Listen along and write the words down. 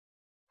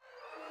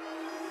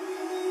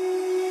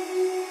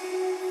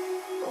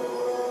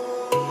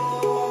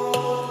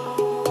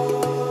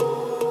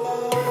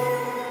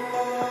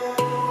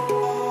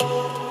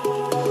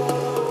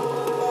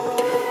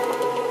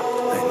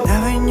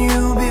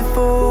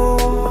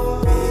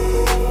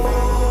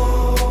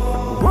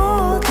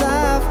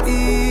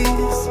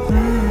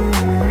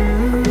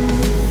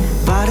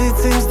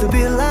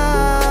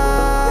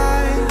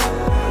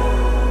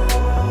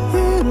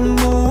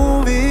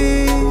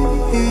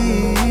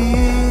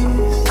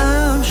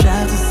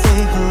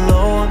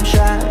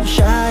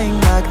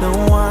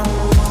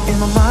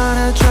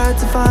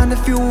find a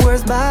few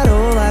words, but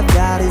all I've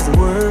got is the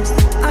worst.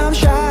 I'm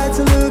shy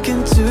to look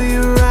into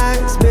your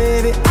eyes,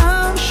 baby,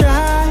 I'm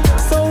shy.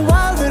 So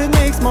wild that it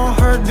makes my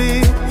heart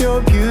beat,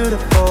 your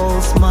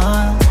beautiful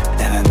smile.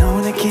 And I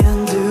know that I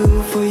can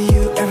do for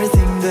you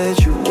everything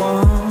that you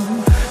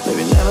want.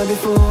 Maybe never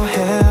before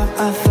have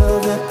I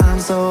felt that I'm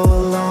so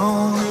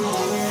alone.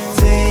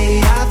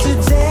 Day after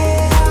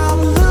day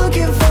I'm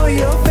looking for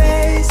your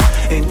face,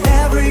 in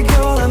every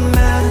girl I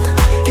met,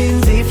 in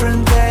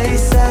different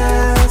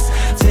places.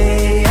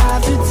 Day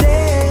after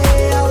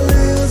day I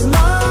lose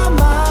my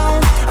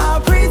mind,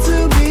 I pray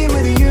to be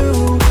with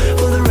you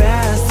for the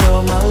rest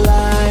of my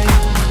life.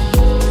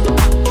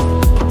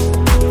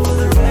 For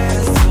the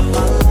rest of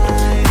my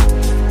life.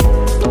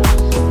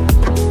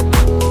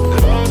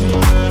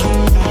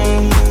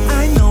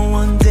 I know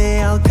one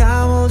day I'll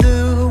come, I'll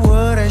do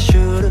what I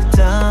should have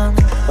done,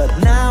 but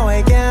now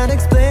I can't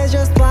explain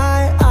just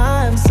why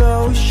I'm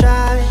so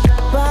shy.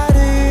 But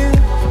if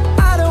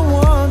I don't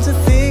want to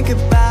think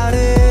about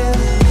it,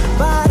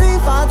 but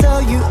if I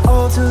tell you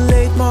all too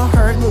late, my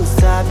heart will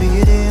stop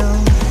beating.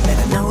 And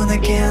I know that I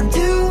can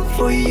do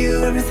for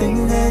you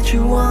everything that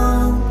you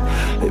want.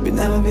 Maybe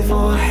never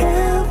before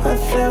have I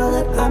felt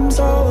that I'm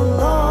so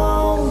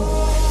alone.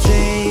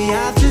 Day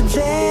after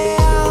day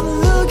I'm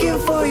looking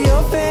for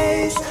your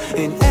face,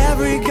 in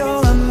every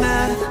girl I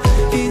met,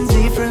 in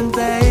different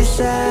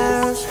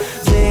places.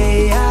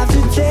 Day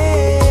after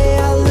day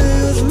I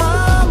lose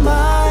my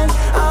mind,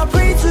 I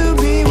pray to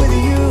be with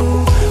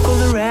you for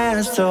the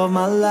rest of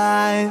my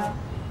life.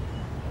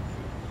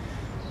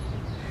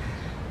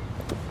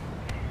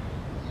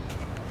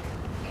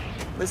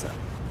 Listen.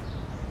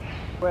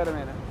 Wait a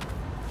minute.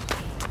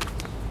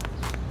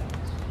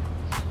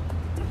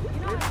 You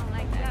know I don't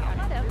like that.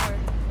 Whatever.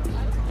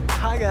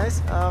 Hi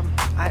guys.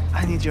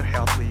 I need your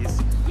help,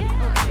 please.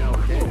 Yeah.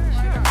 Okay.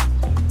 Sure.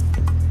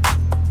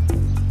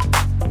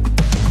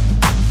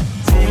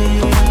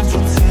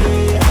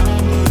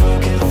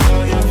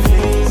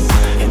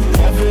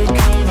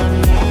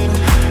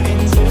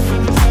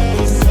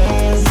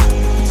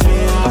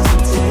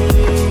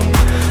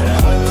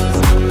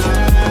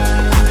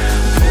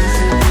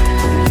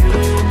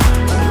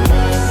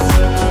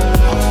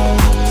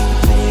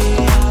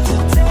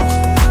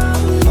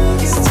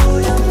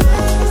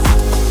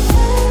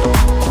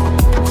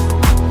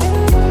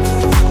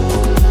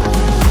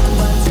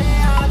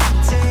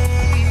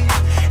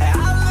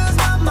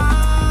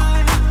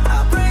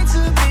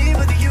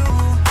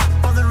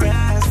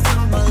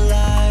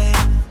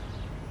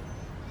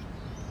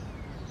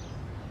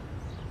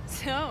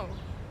 So,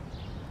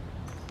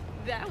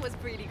 that was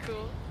pretty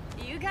cool.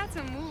 You got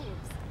some moves.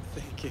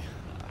 Thank you.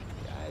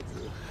 Yeah, I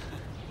do.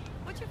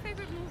 What's your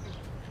favorite movie?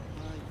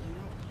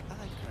 I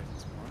like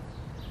cartoons more.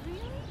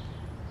 Really?